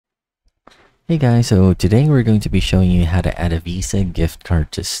Hey guys, so today we're going to be showing you how to add a Visa gift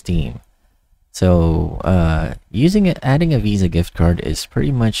card to Steam. So adding a Visa gift card is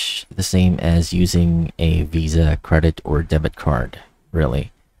pretty much the same as using a Visa credit or debit card,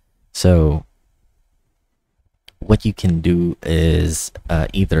 really. So what you can do is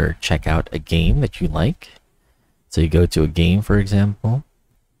either check out a game that you like. So you go to a game, for example,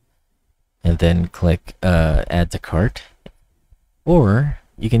 and then click add to cart, or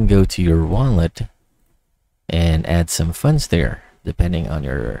you can go to your wallet and add some funds there, depending on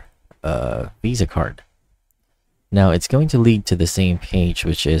your Visa card. Now it's going to lead to the same page,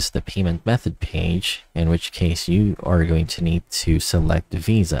 which is the payment method page, in which case you are going to need to select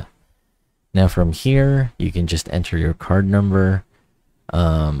Visa. Now from here, you can just enter your card number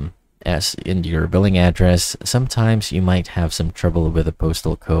as in your billing address. Sometimes you might have some trouble with the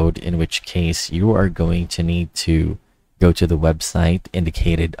postal code, in which case you are going to need to go to the website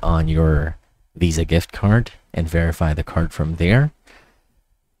indicated on your Visa gift card and verify the card from there.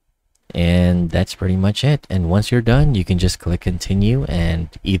 And that's pretty much it. And once you're done, you can just click continue, and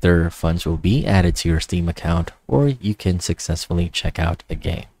either funds will be added to your Steam account, or you can successfully check out a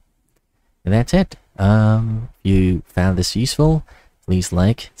game. And that's it. If you found this useful, please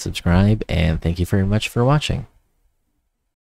like, subscribe, and thank you very much for watching.